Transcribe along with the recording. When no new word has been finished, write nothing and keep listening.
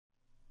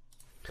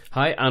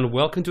Hi and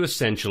welcome to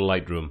Essential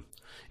Lightroom.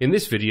 In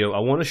this video I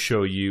want to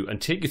show you and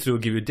take you through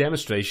and give you a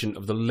demonstration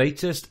of the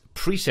latest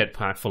preset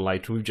pack for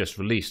Lightroom we've just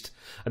released.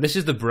 And this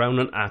is the Brown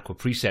Aqua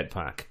Preset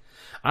pack.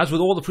 As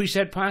with all the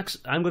preset packs,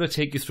 I'm going to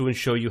take you through and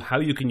show you how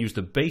you can use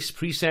the base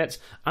presets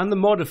and the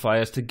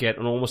modifiers to get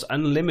an almost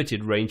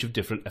unlimited range of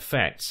different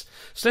effects.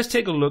 So let's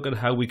take a look at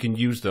how we can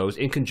use those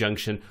in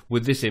conjunction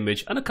with this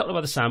image and a couple of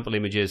other sample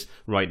images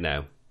right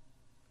now.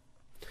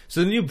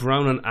 So the new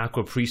Brown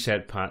Aqua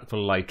Preset pack for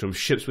Lightroom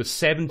ships with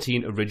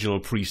 17 original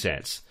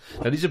presets.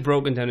 Now these are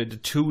broken down into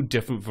two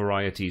different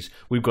varieties.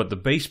 We've got the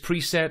base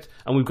preset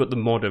and we've got the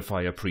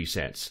modifier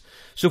presets.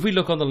 So if we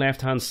look on the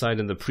left hand side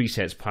in the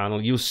presets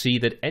panel, you'll see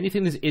that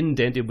anything that's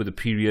indented with a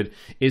period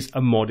is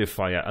a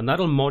modifier, and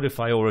that'll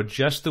modify or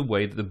adjust the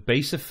way that the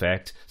base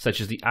effect,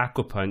 such as the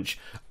Aqua Punch,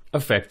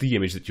 affect the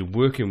image that you're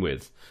working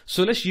with.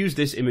 So let's use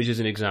this image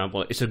as an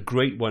example. It's a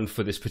great one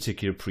for this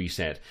particular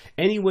preset.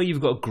 Anywhere you've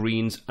got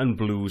greens and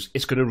blues,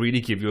 it's going to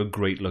really give you a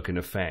great looking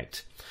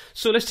effect.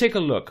 So let's take a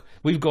look.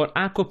 We've got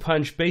Aqua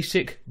Punch,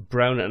 Basic,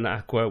 Brown and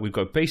Aqua. We've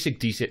got Basic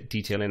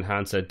Detail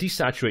Enhancer,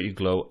 Desaturated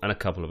Glow, and a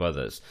couple of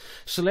others.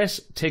 So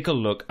let's take a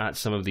look at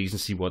some of these and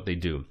see what they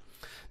do.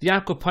 The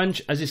Aqua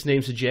Punch, as its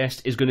name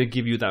suggests, is going to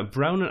give you that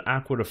brown and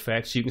aqua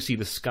effect. So you can see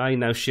the sky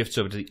now shifts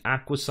over to the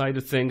aqua side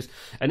of things,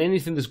 and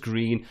anything that's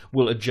green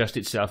will adjust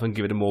itself and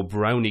give it a more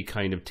browny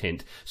kind of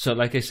tint. So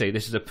like I say,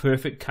 this is a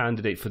perfect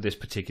candidate for this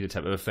particular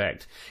type of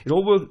effect. It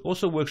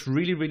also works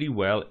really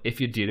well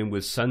if you're dealing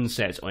with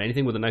sunsets or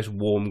anything with a nice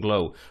warm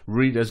glow.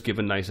 Really does give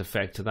a nice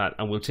effect to that,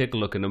 and we'll take a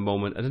look in a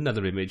moment at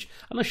another image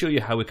and I'll show you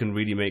how we can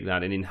really make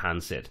that and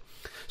enhance it.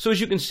 So as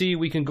you can see,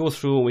 we can go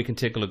through and we can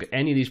take a look at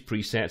any of these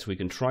presets. We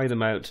can try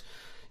them out.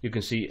 You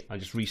can see I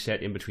just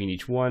reset in between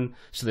each one.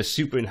 So the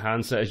Super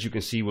Enhancer, as you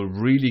can see, will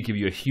really give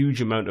you a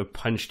huge amount of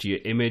punch to your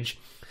image.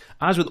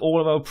 As with all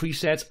of our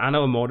presets and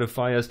our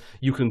modifiers,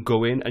 you can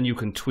go in and you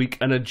can tweak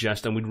and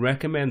adjust, and we'd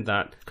recommend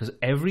that because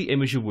every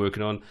image you're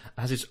working on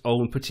has its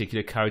own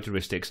particular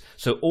characteristics.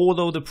 So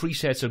although the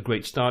presets are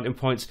great starting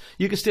points,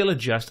 you can still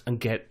adjust and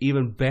get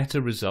even better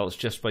results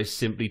just by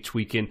simply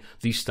tweaking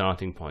these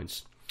starting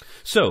points.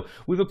 So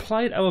we've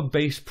applied our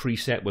base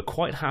preset, we're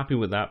quite happy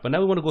with that, but now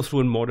we want to go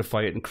through and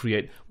modify it and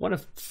create one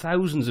of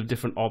thousands of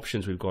different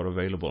options we've got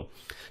available.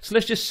 So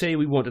let's just say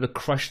we wanted to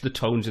crush the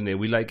tones in there.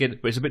 We like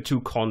it, but it's a bit too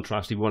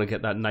contrasty. We want to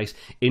get that nice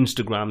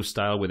Instagram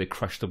style where they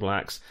crush the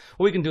blacks.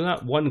 Well, we can do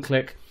that, one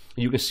click,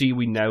 and you can see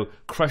we now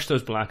crush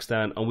those blacks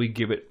down and we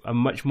give it a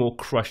much more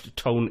crushed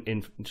tone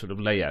in sort of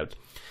layout.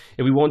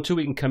 If we want to,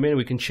 we can come in and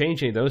we can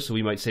change any of those. So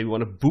we might say we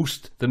want to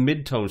boost the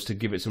midtones to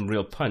give it some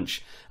real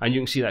punch. And you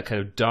can see that kind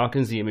of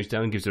darkens the image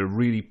down and gives it a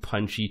really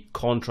punchy,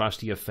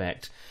 contrasty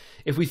effect.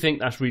 If we think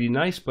that's really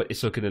nice, but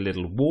it's looking a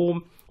little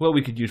warm, well,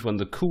 we could use one of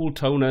the cool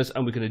toners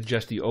and we can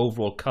adjust the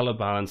overall color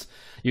balance.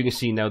 You can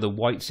see now the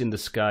whites in the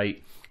sky,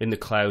 in the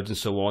clouds and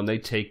so on, they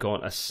take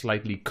on a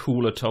slightly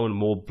cooler tone,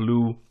 more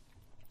blue.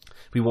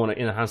 If we want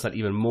to enhance that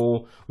even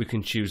more, we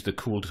can choose the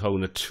Cool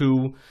Toner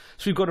 2.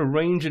 So we've got a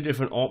range of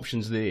different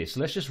options there.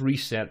 So let's just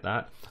reset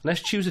that.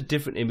 Let's choose a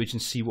different image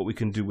and see what we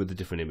can do with the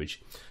different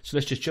image. So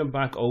let's just jump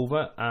back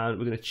over and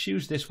we're going to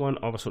choose this one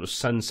of a sort of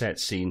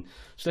sunset scene.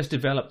 So let's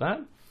develop that.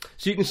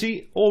 So you can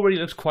see already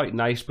looks quite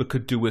nice, but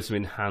could do with some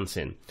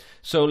enhancing.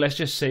 So let's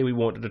just say we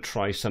wanted to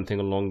try something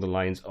along the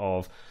lines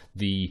of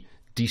the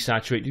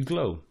Desaturated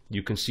Glow.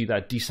 You can see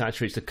that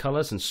desaturates the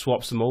colors and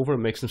swaps them over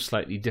and makes them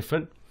slightly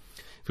different.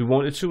 If we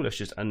wanted to, let's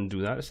just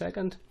undo that a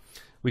second.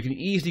 We can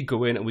easily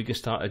go in and we can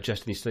start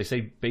adjusting these. So they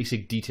say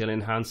Basic Detail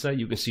Enhancer.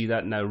 You can see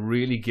that now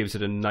really gives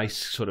it a nice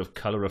sort of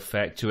color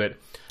effect to it.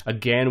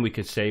 Again, we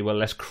could say, well,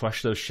 let's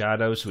crush those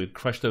shadows. So we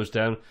crush those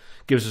down.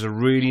 Gives us a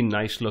really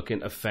nice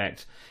looking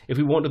effect. If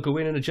we want to go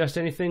in and adjust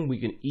anything, we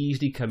can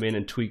easily come in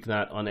and tweak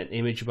that on an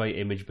image by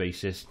image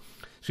basis.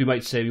 So we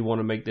might say we want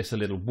to make this a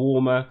little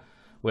warmer,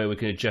 where we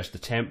can adjust the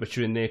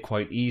temperature in there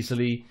quite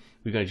easily.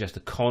 We can adjust the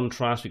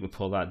contrast, we can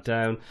pull that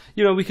down.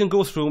 You know, we can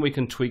go through and we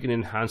can tweak and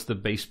enhance the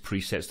base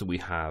presets that we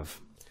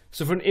have.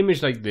 So for an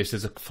image like this,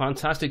 there's a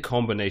fantastic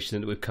combination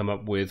that we've come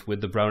up with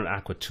the Brown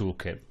Aqua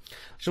Toolkit.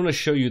 I just want to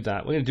show you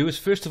that. What we're going to do is,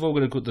 first of all,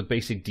 we're going to go to the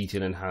Basic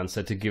Detail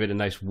Enhancer to give it a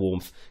nice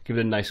warmth, give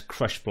it a nice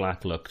crushed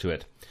black look to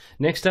it.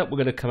 Next up, we're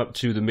going to come up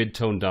to the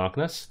mid-tone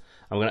darkness.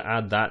 I'm going to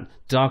add that,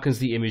 darkens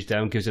the image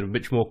down, gives it a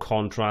bit more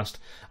contrast.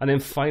 And then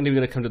finally, we're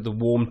going to come to the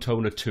Warm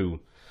Toner 2.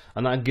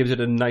 And that gives it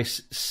a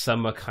nice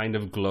summer kind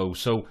of glow.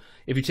 So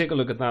if you take a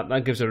look at that,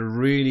 that gives it a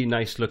really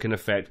nice looking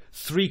effect.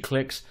 3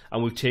 clicks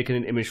and we've taken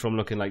an image from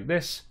looking like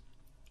this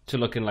to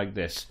looking like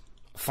this.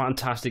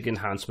 Fantastic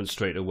enhancement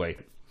straight away.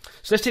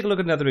 So let's take a look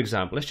at another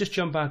example. Let's just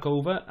jump back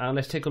over and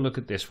let's take a look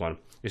at this one,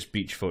 this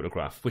beach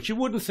photograph, which you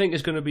wouldn't think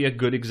is going to be a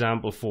good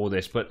example for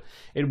this, but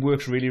it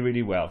works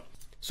really well.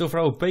 So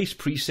for our base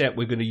preset,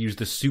 we're going to use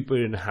the Super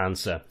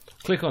Enhancer.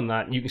 Click on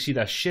that and you can see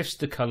that shifts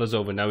the colors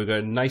over. Now we've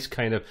got a nice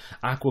kind of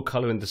aqua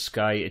color in the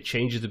sky. It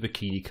changes the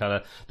bikini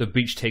color. The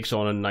beach takes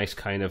on a nice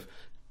kind of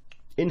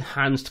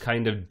enhanced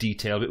kind of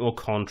detail, a bit more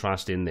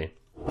contrast in there.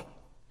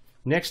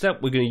 Next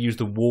up, we're going to use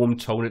the warm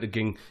toner to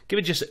give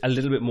it just a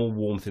little bit more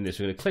warmth in this.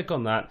 We're going to click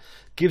on that,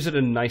 gives it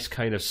a nice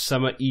kind of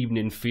summer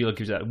evening feel,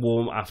 gives it that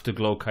warm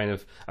afterglow kind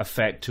of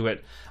effect to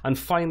it. And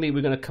finally,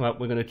 we're going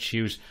to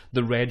choose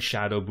the red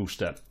shadow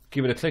booster.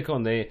 Give it a click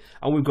on there,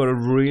 and we've got a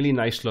really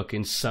nice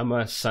looking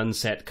summer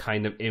sunset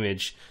kind of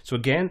image. So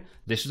again,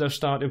 this is our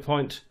starting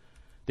point.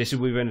 This is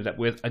what we've ended up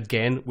with,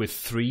 again, with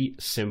 3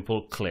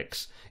 simple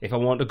clicks. If I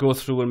want to go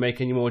through and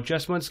make any more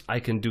adjustments, I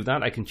can do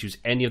that. I can choose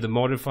any of the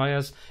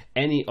modifiers,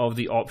 any of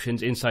the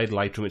options inside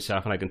Lightroom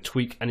itself, and I can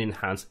tweak and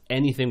enhance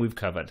anything we've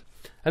covered.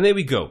 And there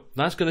we go.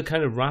 That's going to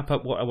kind of wrap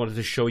up what I wanted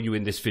to show you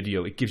in this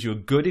video. It gives you a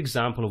good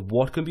example of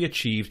what can be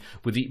achieved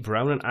with the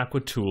Brown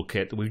Aqua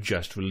Toolkit that we've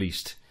just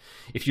released.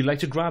 If you'd like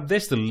to grab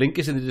this, the link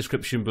is in the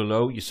description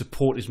below. Your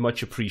support is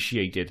much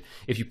appreciated.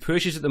 If you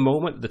purchase at the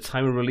moment, at the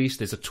time of release,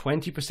 there's a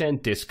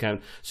 20%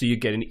 discount, so you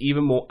get an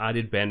even more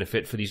added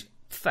benefit for these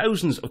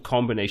thousands of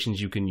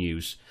combinations you can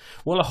use.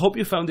 Well, I hope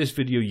you found this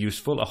video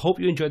useful. I hope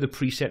you enjoyed the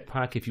preset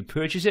pack if you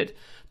purchase it.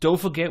 Don't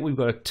forget, we've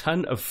got a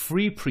ton of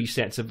free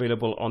presets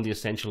available on the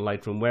Essential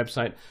Lightroom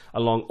website,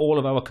 along all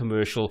of our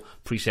commercial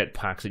preset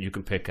packs that you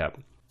can pick up.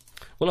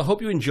 Well, I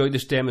hope you enjoyed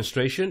this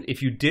demonstration.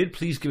 If you did,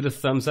 please give it a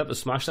thumbs up and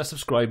smash that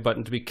subscribe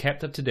button to be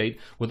kept up to date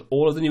with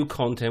all of the new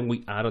content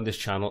we add on this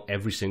channel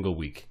every single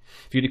week.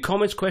 If you have any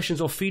comments,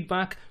 questions or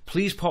feedback,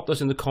 please pop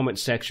those in the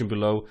comments section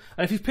below.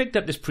 And if you've picked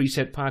up this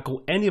preset pack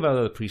or any of our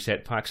other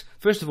preset packs,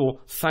 first of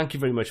all, thank you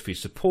very much for your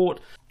support.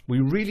 We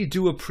really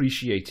do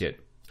appreciate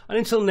it. And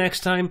until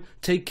next time,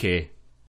 take care.